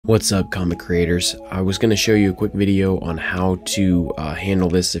What's up, comic creators? I was going to show you a quick video on how to handle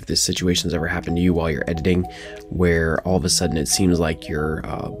this if this situation's ever happened to you while you're editing, where all of a sudden it seems like your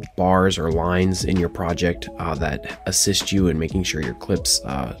bars or lines in your project that assist you in making sure your clips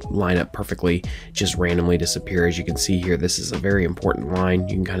line up perfectly just randomly disappear. As you can see here, this is a very important line.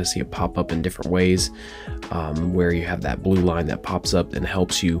 You can kind of see it pop up in different ways, where you have that blue line that pops up and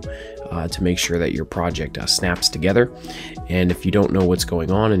helps you to make sure that your project snaps together. And if you don't know what's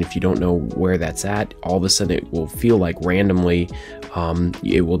going on, and if you don't know where that's at, all of a sudden it will feel like randomly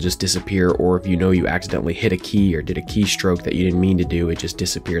it will just disappear. Or if you know you accidentally hit a key or did a keystroke that you didn't mean to do, it just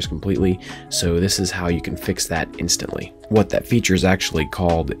disappears completely. So this is how you can fix that instantly. What that feature is actually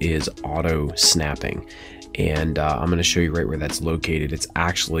called is auto snapping. And I'm going to show you right where that's located. It's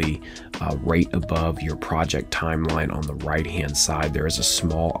actually right above your project timeline on the right hand side. There is a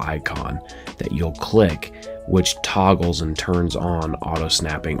small icon that you'll click, which toggles and turns on auto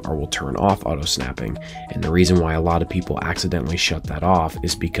snapping or will turn off auto snapping. And the reason why a lot of people accidentally shut that off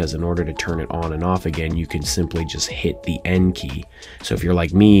is because in order to turn it on and off again, you can simply just hit the N key. So if you're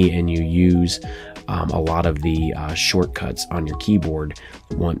like me and you use a lot of the shortcuts on your keyboard,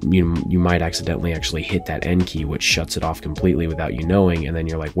 you might accidentally actually hit that N key, which shuts it off completely without you knowing. And then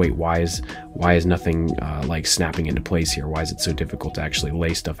you're like, wait, why is nothing like snapping into place here? Why is it so difficult to actually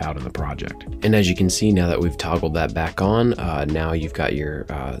lay stuff out in the project? And as you can see, now that we've toggled that back on, now you've got your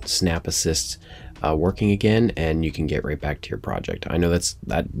snap assist working again, and you can get right back to your project. I know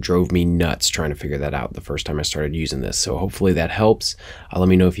that drove me nuts trying to figure that out the first time I started using this, so hopefully that helps. Let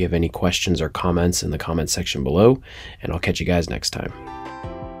me know if you have any questions or comments in the comment section below, and I'll catch you guys next time.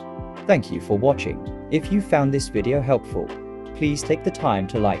 Thank you for watching. If you found this video helpful, please take the time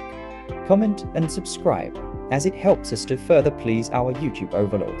to like, comment and subscribe, as it helps us to further please our YouTube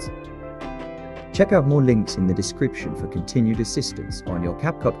overlords. Check out more links in the description for continued assistance on your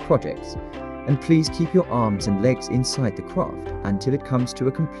CapCut projects, and please keep your arms and legs inside the craft until it comes to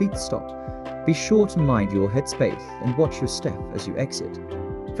a complete stop. Be sure to mind your headspace and watch your step as you exit.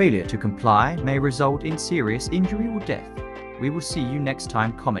 Failure to comply may result in serious injury or death. We will see you next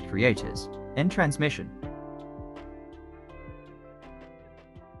time, comic creators. End transmission.